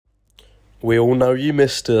We all know you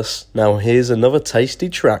missed us. Now here's another tasty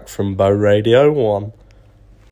track from Bow Radio 1.